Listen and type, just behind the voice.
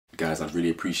guys, I'd really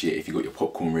appreciate it if you got your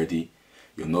popcorn ready,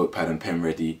 your notepad and pen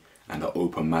ready, and an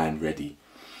open mind ready,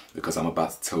 because I'm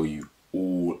about to tell you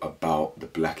all about the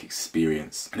black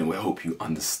experience, and it will help you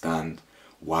understand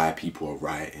why people are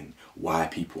rioting, why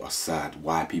people are sad,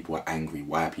 why people are angry,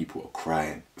 why people are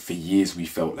crying. For years we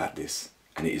felt like this,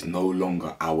 and it is no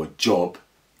longer our job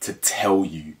to tell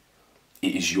you.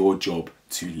 It is your job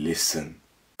to listen.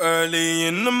 Early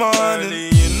in the morning,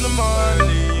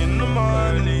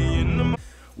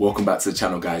 Welcome back to the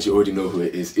channel, guys. You already know who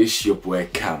it is. It's your boy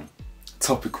Cam,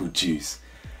 Topical Juice.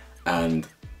 And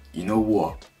you know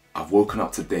what? I've woken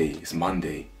up today, it's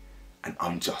Monday, and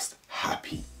I'm just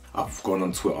happy. I've gone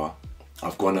on Twitter,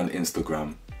 I've gone on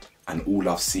Instagram, and all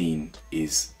I've seen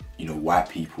is, white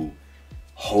people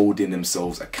holding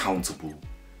themselves accountable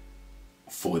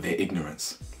for their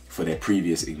ignorance, for their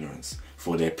previous ignorance,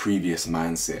 for their previous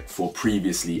mindset, for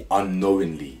previously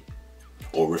unknowingly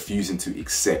or refusing to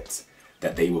accept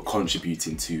that they were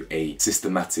contributing to a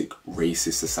systematic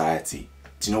racist society.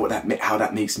 Do you know how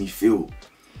that makes me feel?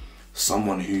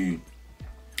 Someone who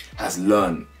has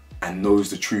learned and knows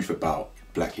the truth about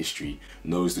black history,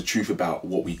 knows the truth about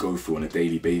what we go through on a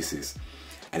daily basis,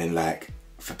 and then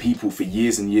for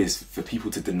years and years, for people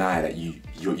to deny that you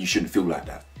shouldn't feel like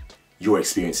that. Your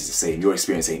experience is the same, your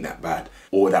experience ain't that bad,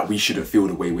 or that we shouldn't feel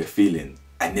the way we're feeling.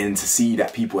 And then to see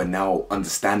that people are now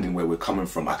understanding where we're coming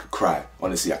from, I could cry.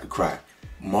 Honestly, I could cry.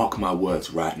 Mark my words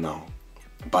right now.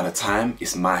 By the time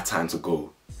it's my time to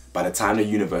go, by the time the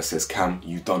universe says, Cam,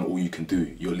 you've done all you can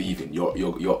do, you're leaving,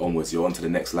 you're onwards, you're on to the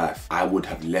next life, I would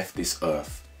have left this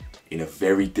earth in a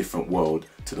very different world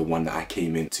to the one that I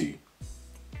came into.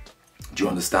 Do you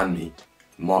understand me?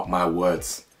 Mark my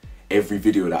words. Every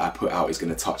video that I put out is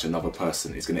going to touch another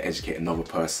person, it's going to educate another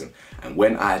person. And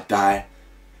when I die,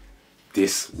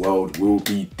 this world will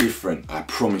be different, I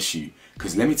promise you.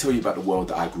 Because let me tell you about the world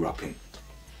that I grew up in.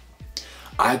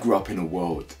 I grew up in a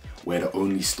world where the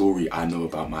only story I know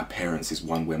about my parents is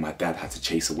one where my dad had to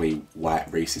chase away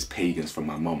white racist pagans from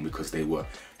my mum because they were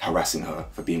harassing her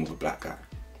for being with a black guy.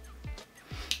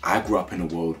 I grew up in a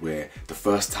world where the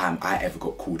first time I ever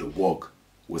got called a wog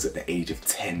was at the age of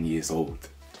 10 years old.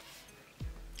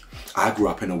 I grew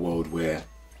up in a world where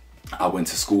I went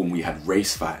to school and we had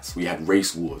race fights, we had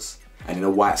race wars. And in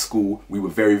a white school, we were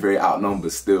very, very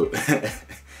outnumbered still.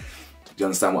 Do you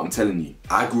understand what I'm telling you?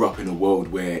 I grew up in a world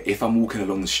where if I'm walking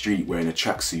along the street wearing a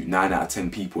tracksuit, 9 out of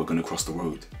 10 people are going to cross the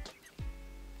road.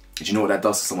 Do you know what that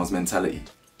does to someone's mentality?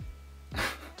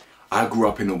 I grew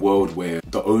up in a world where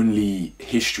the only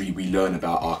history we learn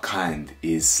about our kind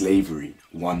is slavery,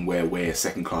 one where we're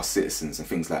second-class citizens and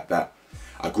things like that.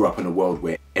 I grew up in a world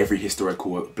where every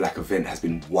historical black event has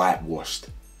been whitewashed,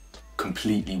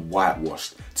 completely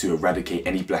whitewashed, to eradicate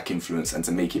any black influence and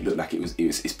to make it look like it's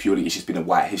just been a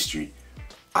white history.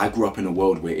 I grew up in a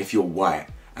world where if you're white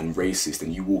and racist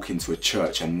and you walk into a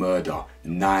church and murder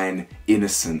 9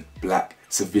 innocent black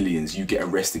civilians, you get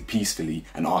arrested peacefully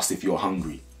and asked if you're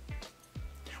hungry.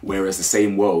 Whereas the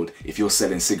same world, if you're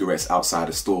selling cigarettes outside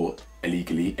a store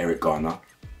illegally, Eric Garner,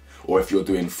 or if you're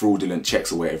doing fraudulent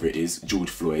checks or whatever it is, George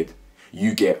Floyd,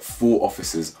 you get 4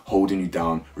 officers holding you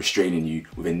down, restraining you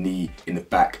with a knee in the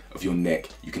back of your neck.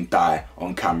 You can die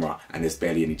on camera and there's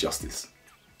barely any justice.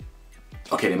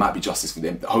 Okay, there might be justice for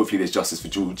them. Hopefully there's justice for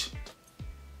George.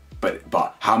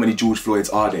 But how many George Floyds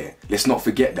are there? Let's not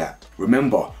forget that.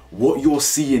 Remember, what you're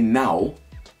seeing now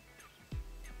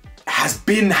has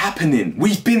been happening.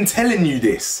 We've been telling you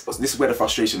this. This is where the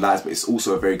frustration lies, but it's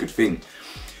also a very good thing.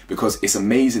 Because it's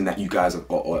amazing that you guys,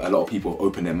 or a lot of people have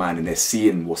opened their mind and they're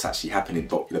seeing what's actually happening.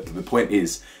 But the point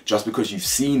is, just because you've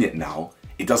seen it now,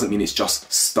 it doesn't mean it's just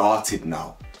started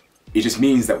now. It just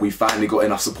means that we finally got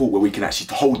enough support where we can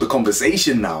actually hold the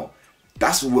conversation now.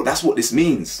 That's what this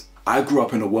means. I grew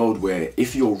up in a world where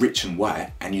if you're rich and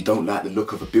white and you don't like the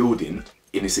look of a building,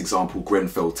 in this example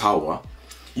Grenfell Tower,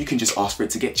 you can just ask for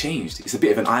it to get changed. It's a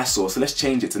bit of an eyesore, so let's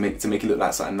change it to make it look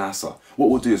like something nicer. What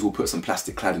we'll do is we'll put some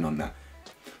plastic cladding on that.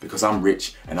 Because I'm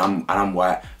rich and I'm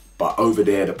white, but over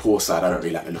there, the poor side, I don't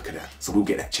really like the look of that. So we'll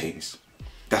get that changed.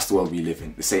 That's the world we live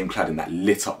in. The same cladding that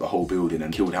lit up the whole building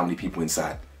and killed how many people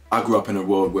inside. I grew up in a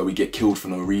world where we get killed for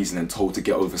no reason and told to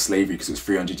get over slavery because it was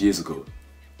 300 years ago.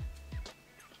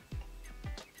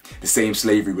 The same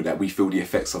slavery that we feel the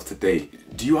effects of today.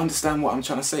 Do you understand what I'm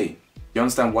trying to say? You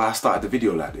understand why I started the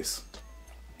video like this?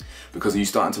 Because you're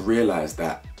starting to realize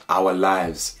that our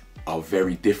lives are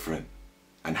very different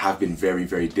and have been very,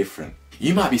 very different.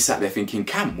 You might be sat there thinking,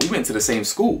 Cam, we went to the same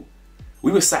school.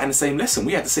 We were sat in the same lesson.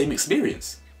 We had the same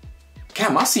experience.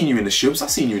 Cam, I've seen you in the shubs.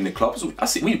 I've seen you in the clubs. We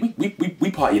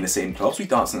party in the same clubs. We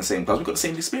dance in the same clubs. We got the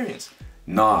same experience.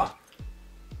 Nah.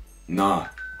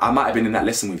 I might have been in that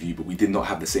lesson with you, but we did not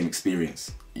have the same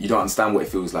experience. You don't understand what it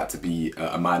feels like to be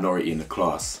a minority in the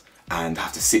class and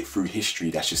have to sit through history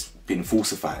that's just been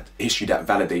falsified. History that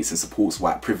validates and supports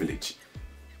white privilege.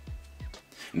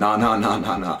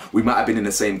 Nah. We might have been in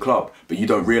the same club, but you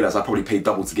don't realise I probably paid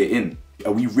double to get in.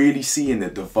 Are we really seeing the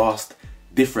vast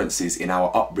differences in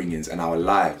our upbringings and our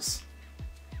lives?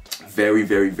 Very,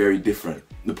 very, very different.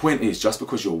 The point is, just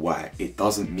because you're white, it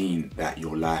doesn't mean that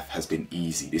your life has been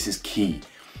easy. This is key.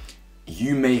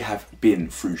 You may have been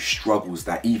through struggles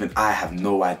that even I have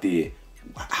no idea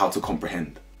how to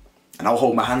comprehend. And I'll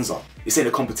hold my hands up. This ain't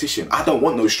a competition. I don't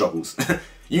want those struggles.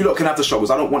 You lot can have the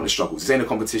struggles. I don't want the struggles. This ain't a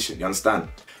competition. You understand?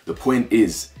 The point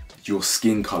is, your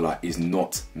skin color is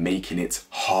not making it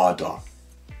harder.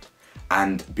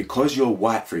 And because you're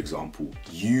white, for example,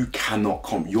 you cannot,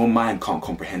 your mind can't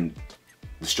comprehend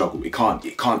the struggle. It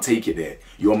can't take it there.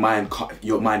 Your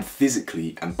mind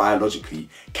physically and biologically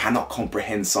cannot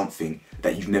comprehend something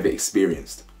that you've never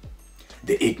experienced.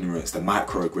 The ignorance, the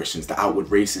microaggressions, the outward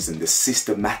racism, the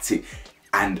systematic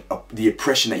and the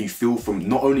oppression that you feel from,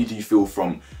 not only do you feel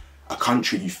from a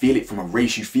country, you feel it from a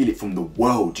race, you feel it from the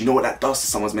world. Do you know what that does to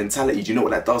someone's mentality? Do you know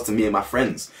what that does to me and my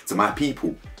friends, to my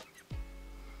people?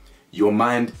 Your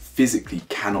mind physically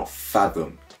cannot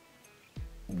fathom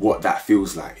what that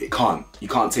feels like. It can't. You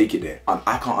can't take it there.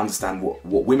 I can't understand what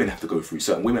women have to go through,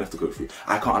 certain women have to go through.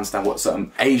 I can't understand what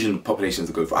certain Asian populations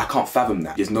have to go through. I can't fathom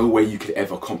that. There's no way you could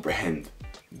ever comprehend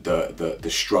the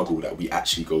struggle that we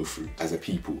actually go through as a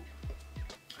people.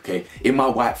 Okay, in my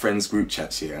white friends group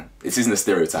chats here, this isn't a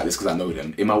stereotype, it's because I know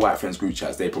them. In my white friends group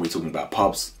chats, they're probably talking about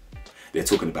pubs, they're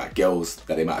talking about girls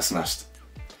that they might have smashed,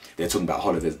 they're talking about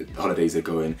holidays they're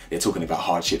going, they're talking about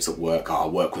hardships at work, our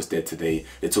work was dead today,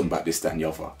 they're talking about this, that and the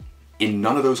other. In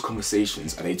none of those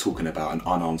conversations are they talking about an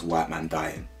unarmed white man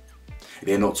dying.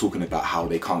 They're not talking about how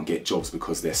they can't get jobs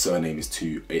because their surname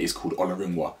is called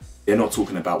Olarinwa. They're not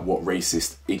talking about what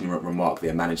racist, ignorant remark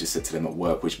their manager said to them at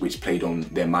work, which played on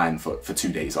their mind for 2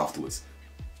 days afterwards.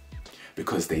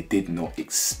 Because they did not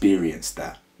experience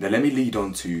that. Now let me lead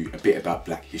on to a bit about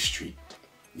black history.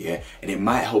 Yeah, and it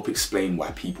might help explain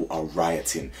why people are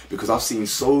rioting. Because I've seen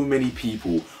so many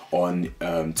people on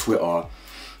Twitter,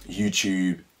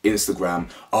 YouTube, Instagram,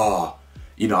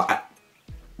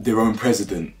 their own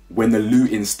president. When the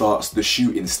looting starts, the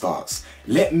shooting starts.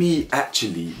 Let me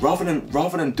actually, rather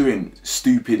than doing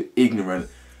stupid, ignorant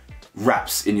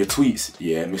raps in your tweets,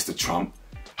 yeah, Mr. Trump,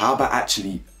 how about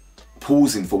actually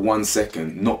pausing for 1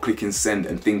 second, not clicking send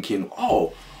and thinking,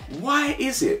 oh, why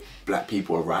is it black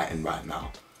people are rioting right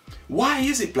now? Why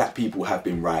is it black people have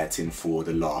been rioting for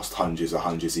the last hundreds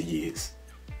of years?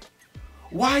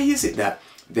 Why is it that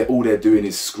all they're doing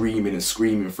is screaming and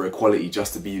screaming for equality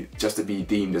just to be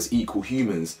deemed as equal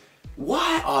humans?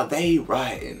 Why are they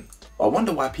rioting? I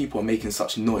wonder why people are making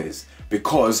such noise.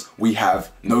 Because we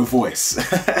have no voice.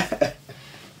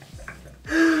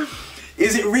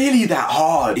 Is it really that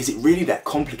hard? Is it really that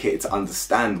complicated to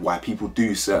understand why people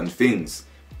do certain things?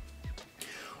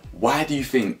 Why do you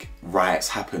think riots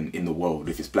happen in the world?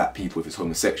 If it's black people, if it's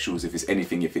homosexuals, if it's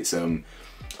anything, if it's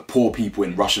poor people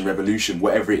in Russian Revolution,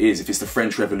 whatever it is, if it's the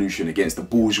French Revolution against the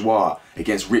bourgeois,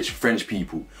 against rich French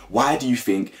people, why do you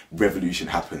think revolution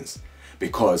happens?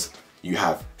 Because you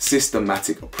have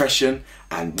systematic oppression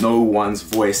and no one's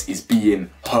voice is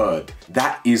being heard.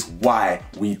 That is why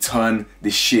we turn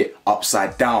this shit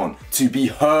upside down, to be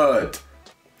heard.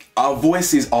 Our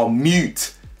voices are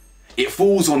mute. It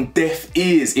falls on deaf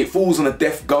ears, it falls on a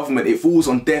deaf government, it falls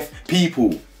on deaf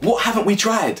people. What haven't we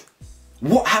tried?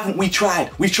 What haven't we tried?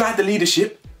 We've tried the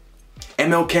leadership.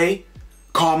 MLK,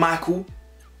 Carmichael,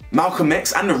 Malcolm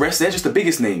X and the rest, they're just the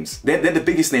biggest names. They're the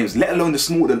biggest names, let alone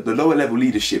the lower level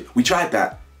leadership. We tried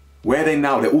that. Where are they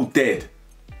now? They're all dead.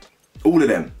 All of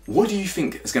them. What do you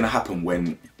think is going to happen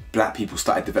when black people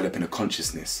started developing a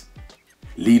consciousness?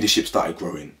 Leadership started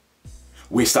growing.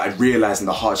 We started realising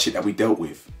the hardship that we dealt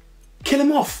with. Kill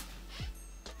them off.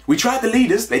 We tried the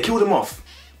leaders, they killed them off.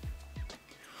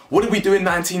 What did we do in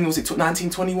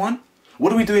 1921?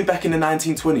 What are we doing back in the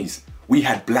 1920s? We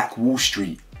had Black Wall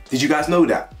Street. Did you guys know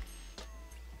that?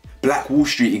 Black Wall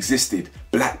Street existed.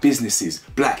 Black businesses,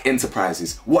 black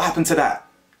enterprises. What happened to that?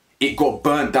 It got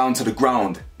burnt down to the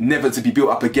ground, never to be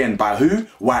built up again by who?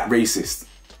 White racists.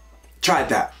 Tried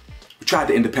that. We tried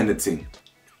the independent thing.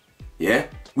 Yeah?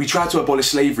 We tried to abolish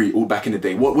slavery all back in the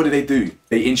day. What did they do?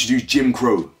 They introduced Jim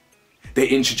Crow. They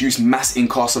introduced mass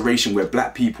incarceration where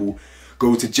black people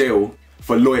go to jail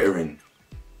for loitering,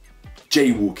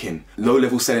 jaywalking,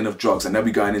 low-level selling of drugs, and they'll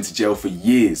be going into jail for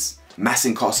years. Mass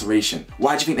incarceration.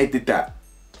 Why do you think they did that?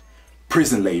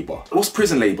 Prison labour. What's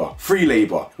prison labour? Free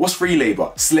labour. What's free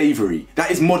labour? Slavery. That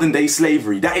is modern day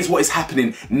slavery. That is what is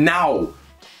happening now.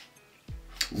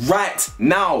 Right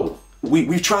now.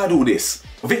 We've tried all this.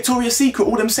 Victoria's Secret,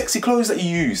 all them sexy clothes that you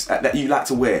use, that you like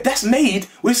to wear, that's made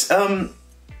with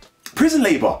prison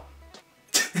labour.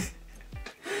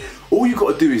 All you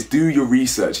got to do is do your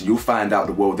research and you'll find out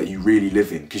the world that you really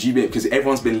live in. Because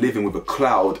everyone's been living with a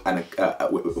cloud and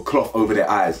with a cloth over their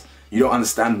eyes. You don't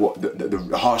understand what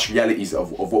the harsh realities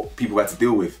of what people had to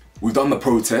deal with. We've done the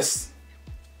protests.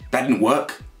 That didn't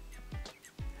work.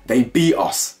 They beat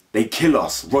us. They kill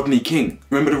us. Rodney King.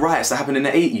 Remember the riots that happened in the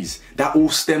 80s? That all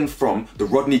stemmed from the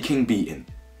Rodney King beating.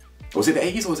 Was it the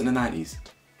 80s or was it the 90s?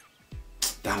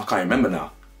 Damn, I can't remember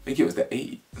now. I think it was the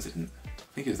 80s. I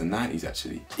think it was the 90s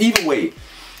actually. Either way,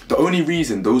 the only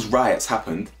reason those riots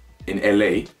happened in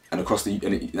LA and across the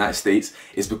United States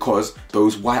is because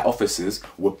those white officers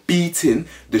were beating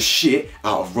the shit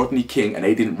out of Rodney King and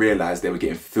they didn't realize they were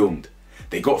getting filmed.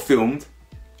 They got filmed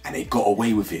and they got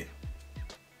away with it.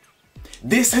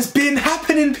 This has been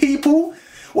happening, people.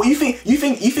 What you think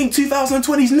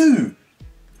 2020 is new?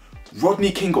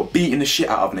 Rodney King got beaten the shit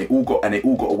out of and they all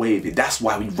got away with it. That's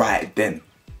why we rioted then.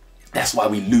 That's why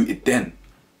we looted then.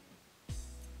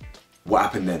 What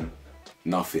happened then?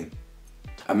 Nothing.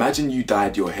 Imagine you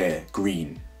dyed your hair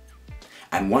green.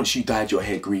 And once you dyed your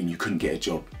hair green, you couldn't get a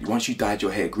job. Once you dyed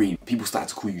your hair green, people started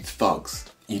to call you thugs.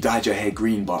 You dyed your hair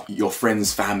green, but your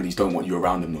friends' families don't want you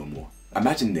around them no more.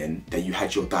 Imagine then that you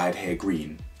had your dyed hair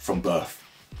green from birth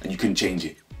and you couldn't change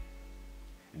it.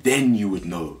 Then you would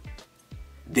know.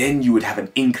 Then you would have an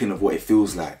inkling of what it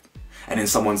feels like. And then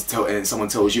someone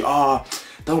tells you,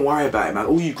 don't worry about it, man.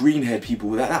 All you green-haired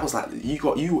people, that was like, you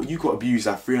got abused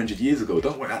like 300 years ago.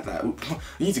 Don't worry about that.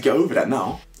 You need to get over that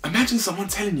now. Imagine someone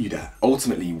telling you that.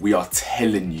 Ultimately, we are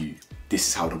telling you this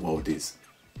is how the world is.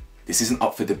 This isn't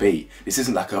up for debate. This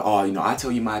isn't like I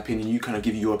tell you my opinion, you kind of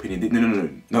give you your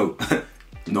opinion. No.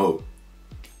 No.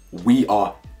 We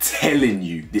are telling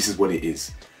you this is what it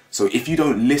is. So if you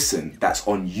don't listen, that's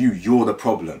on you. You're the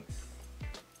problem.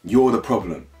 You're the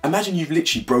problem. Imagine you've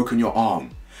literally broken your arm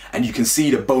and you can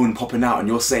see the bone popping out and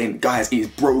you're saying, guys, it is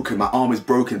broken. My arm is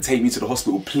broken. Take me to the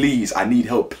hospital, please. I need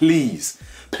help, please.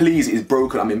 Please, it is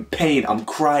broken. I'm in pain. I'm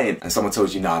crying. And someone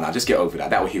tells you, nah, just get over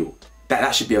that. That will heal.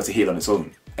 That should be able to heal on its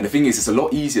own. And the thing is, it's a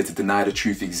lot easier to deny the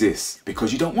truth exists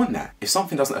because you don't want that. If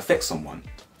something doesn't affect someone,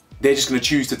 they're just going to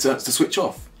choose to switch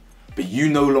off. But you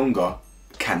no longer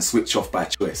can switch off by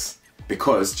choice.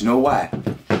 Because, do you know why?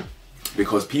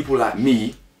 Because people like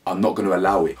me are not going to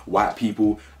allow it. White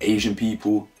people, Asian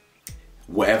people,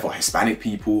 whatever, Hispanic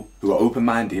people who are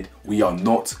open-minded, we are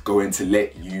not going to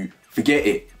let you forget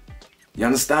it. You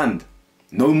understand?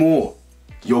 No more.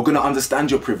 You're going to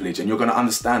understand your privilege and you're going to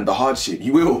understand the hardship.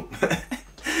 You will.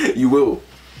 You will.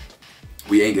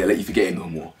 We ain't going to let you forget it no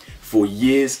more. For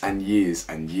years and years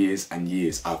and years and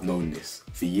years, I've known this.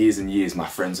 For years and years, my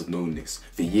friends have known this.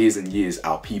 For years and years,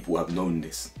 our people have known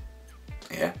this.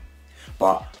 Yeah?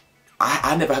 But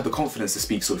I never had the confidence to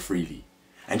speak so freely.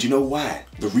 And you know why?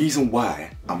 The reason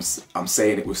why I'm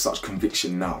saying it with such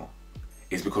conviction now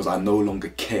is because I no longer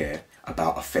care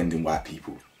about offending white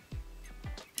people.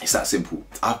 It's that simple.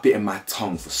 I've bitten my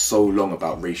tongue for so long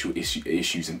about racial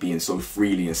issues and being so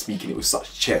freely and speaking it with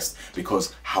such chest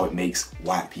because how it makes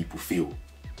white people feel.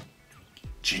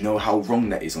 Do you know how wrong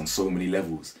that is on so many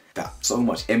levels? That so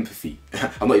much empathy.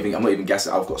 I'm not even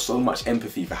gassing. I've got so much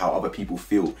empathy for how other people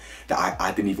feel that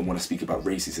I didn't even want to speak about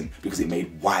racism because it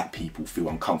made white people feel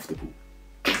uncomfortable.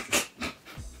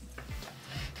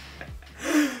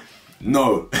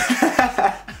 No.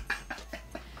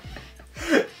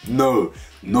 No.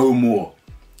 No more.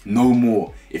 No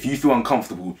more. If you feel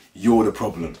uncomfortable, you're the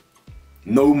problem.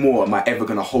 No more am I ever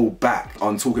gonna hold back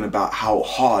on talking about how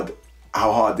hard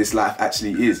this life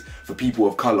actually is for people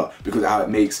of colour because how it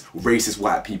makes racist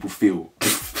white people feel.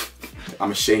 I'm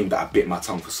ashamed that I bit my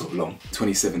tongue for so long.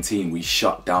 2017, we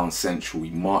shut down Central. We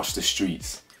marched the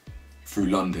streets through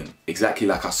London. Exactly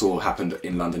like I saw happened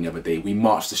in London the other day. We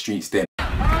marched the streets then.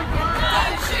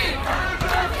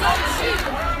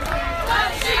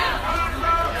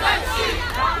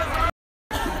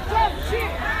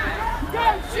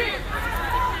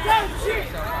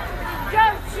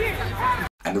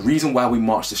 And the reason why we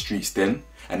marched the streets then,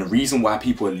 and the reason why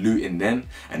people are looting then,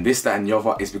 and this, that and the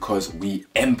other, is because we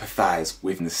empathise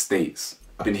with the States.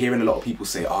 I've been hearing a lot of people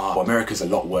say, well, America's a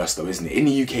lot worse though, isn't it? In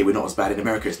the UK we're not as bad, in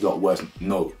America it's a lot worse.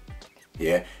 No.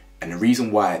 Yeah? And the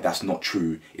reason why that's not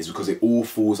true is because it all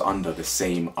falls under the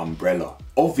same umbrella.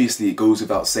 Obviously it goes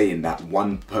without saying that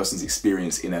one person's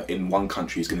experience in one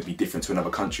country is going to be different to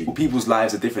another country. Well, people's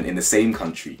lives are different in the same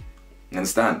country. You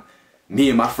understand? Me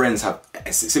and my friends have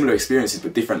similar experiences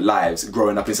but different lives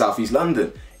growing up in South East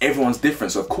London. Everyone's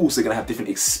different, so of course they're gonna have different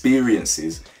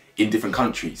experiences in different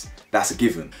countries. That's a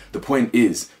given. The point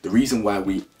is, the reason why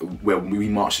we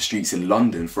march the streets in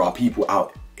London for our people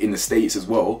out in the States as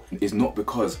well is not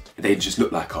because they just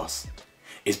look like us.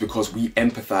 It's because we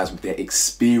empathize with their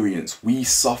experience. We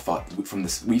suffer from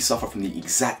the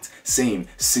exact same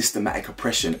systematic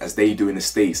oppression as they do in the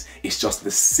States. It's just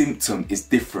the symptom is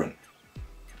different.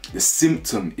 The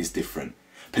symptom is different.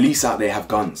 Police out there have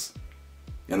guns.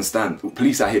 You understand?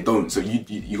 Police out here don't, so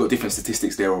you got different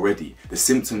statistics there already. The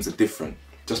symptoms are different.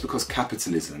 Just because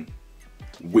capitalism,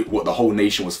 what the whole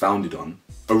nation was founded on,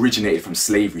 originated from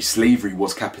slavery. Slavery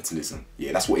was capitalism.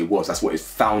 Yeah, that's what it was. That's what it's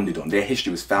founded on. Their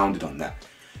history was founded on that.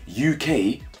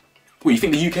 UK, well, you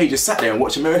think the UK just sat there and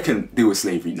watched America deal with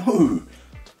slavery? No,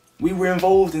 we were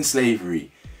involved in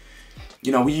slavery.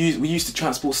 You know, we used to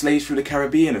transport slaves through the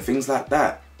Caribbean and things like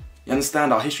that. You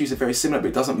understand? Our histories are very similar, but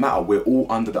it doesn't matter. We're all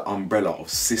under the umbrella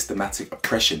of systematic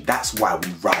oppression. That's why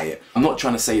we riot. I'm not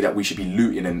trying to say that we should be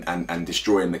looting and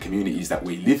destroying the communities that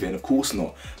we live in. Of course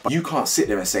not. But you can't sit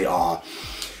there and say, oh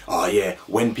yeah,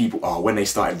 when they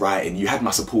started rioting, you had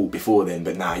my support before then,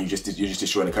 but now you're just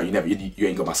destroying the country. You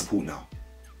ain't got my support now.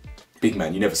 Big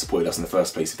man, you never supported us in the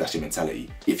first place if that's your mentality.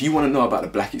 If you want to know about the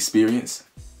black experience,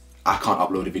 I can't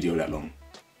upload a video that long.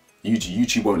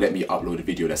 YouTube won't let me upload a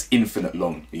video that's infinite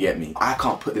long, you get me? I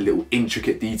can't put the little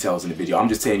intricate details in the video. I'm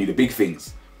just telling you the big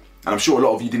things. And I'm sure a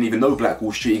lot of you didn't even know Black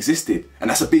Wall Street existed.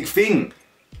 And that's a big thing.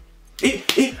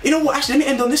 You know what, actually, let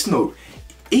me end on this note.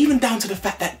 Even down to the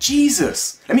fact that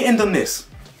Jesus, let me end on this.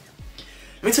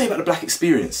 Let me tell you about the black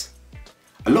experience.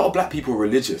 A lot of black people are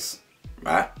religious,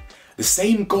 right? The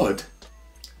same God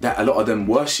that a lot of them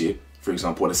worship, for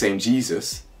example, the same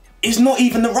Jesus, is not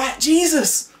even the right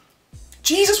Jesus.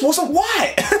 Jesus wasn't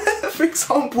white, for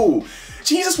example.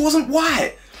 Jesus wasn't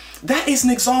white. That is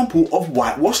an example of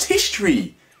whitewashed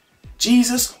history.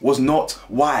 Jesus was not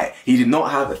white. He did not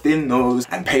have a thin nose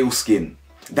and pale skin.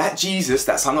 That Jesus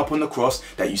that's hung up on the cross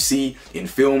that you see in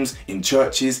films, in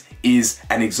churches, is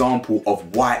an example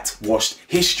of whitewashed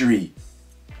history.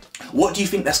 What do you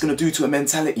think that's going to do to a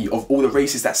mentality of all the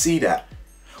races that see that?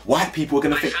 White people are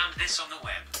going to think... I found this on the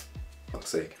web. For fuck's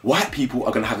sake. White people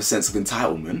are going to have a sense of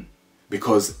entitlement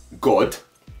because God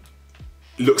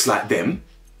looks like them.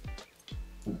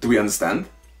 Do we understand?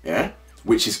 Yeah?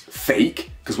 Which is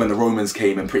fake, because when the Romans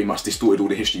came and pretty much distorted all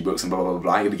the history books and blah, blah, blah,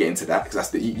 blah, I'm going to get into that,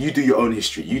 because that's you do your own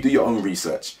history, you do your own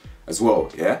research as well,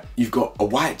 yeah? You've got a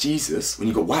white Jesus, when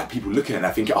you've got white people looking at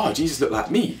that thinking, oh, Jesus looked like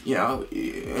me, you know,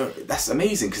 that's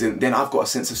amazing, because then I've got a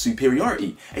sense of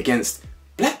superiority against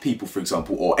black people, for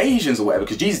example, or Asians or whatever,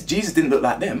 because Jesus didn't look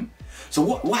like them. So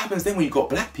what happens then when you've got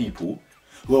black people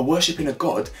who are worshipping a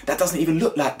God that doesn't even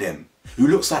look like them, who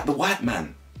looks like the white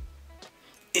man?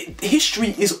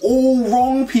 History is all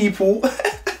wrong, people.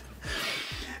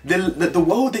 The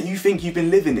world that you think you've been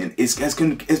living in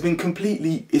has been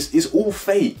completely is all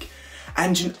fake,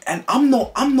 and I've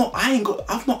not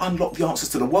unlocked the answers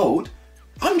to the world.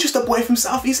 I'm just a boy from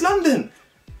South East London.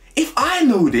 If I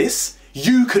know this,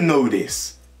 you can know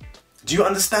this. Do you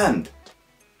understand?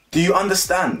 Do you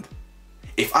understand?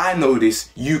 If I know this,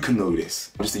 you can know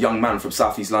this. I'm just a young man from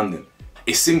South East London.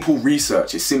 It's simple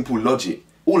research. It's simple logic.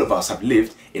 All of us have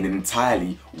lived in an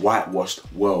entirely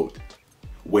whitewashed world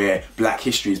where black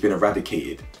history has been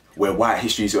eradicated, where white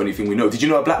history is the only thing we know. Did you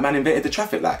know a black man invented the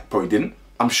traffic light? Probably didn't.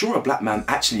 I'm sure a black man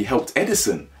actually helped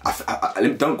Edison.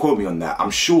 Don't quote me on that.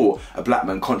 I'm sure a black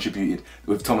man contributed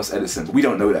with Thomas Edison, but we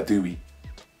don't know that, do we?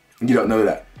 You don't know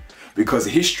that. Because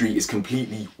history is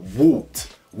completely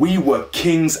warped. We were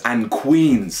kings and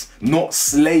queens, not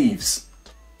slaves.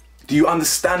 Do you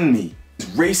understand me?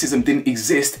 Racism didn't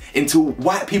exist until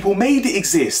white people made it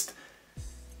exist.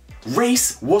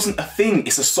 Race wasn't a thing,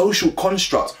 it's a social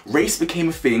construct. Race became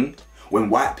a thing when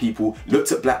white people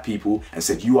looked at black people and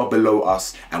said, you are below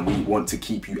us and we want to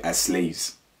keep you as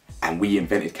slaves. And we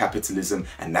invented capitalism,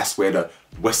 and that's where the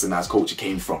westernized culture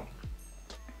came from.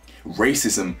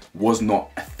 Racism was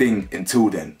not a thing until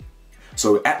then.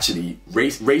 So actually,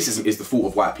 racism is the fault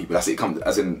of white people. That's it.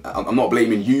 I'm not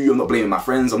blaming you. I'm not blaming my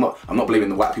friends. I'm not blaming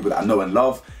the white people that I know and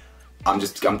love. I'm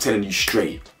telling you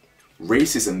straight.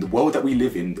 Racism, the world that we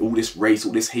live in, all this race,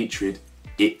 all this hatred,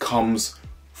 it comes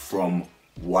from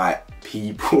white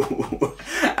people.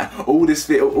 all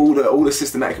the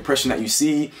systematic oppression that you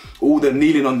see, all the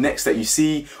kneeling on necks that you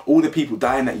see, all the people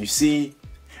dying that you see.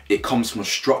 It comes from a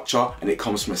structure and it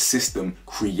comes from a system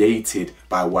created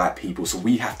by white people. So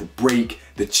we have to break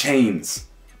the chains.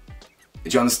 Do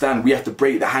you understand? We have to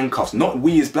break the handcuffs. Not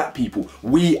we as black people,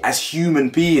 we as human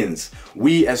beings.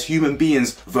 We as human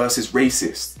beings versus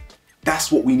racists.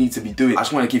 That's what we need to be doing. I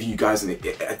just want to give you guys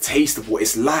a taste of what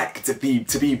it's like to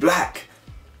be black.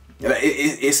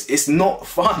 It's not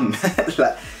fun.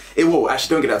 Like,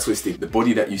 actually, don't get that twisted. The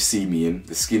body that you see me in,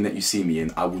 the skin that you see me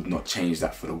in, I would not change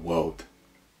that for the world.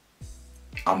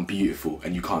 I'm beautiful,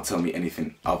 and you can't tell me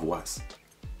anything otherwise.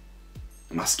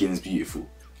 My skin's beautiful.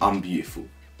 I'm beautiful.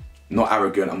 Not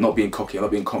arrogant. I'm not being cocky. I'm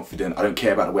not being confident. I don't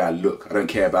care about the way I look. I don't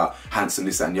care about handsome,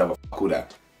 this, that, and the other. Fuck all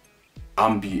that.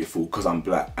 I'm beautiful because I'm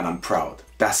black and I'm proud.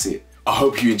 That's it. I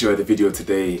hope you enjoyed the video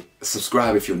today.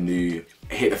 Subscribe if you're new.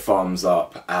 Hit the thumbs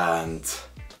up, and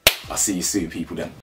I'll see you soon, people then.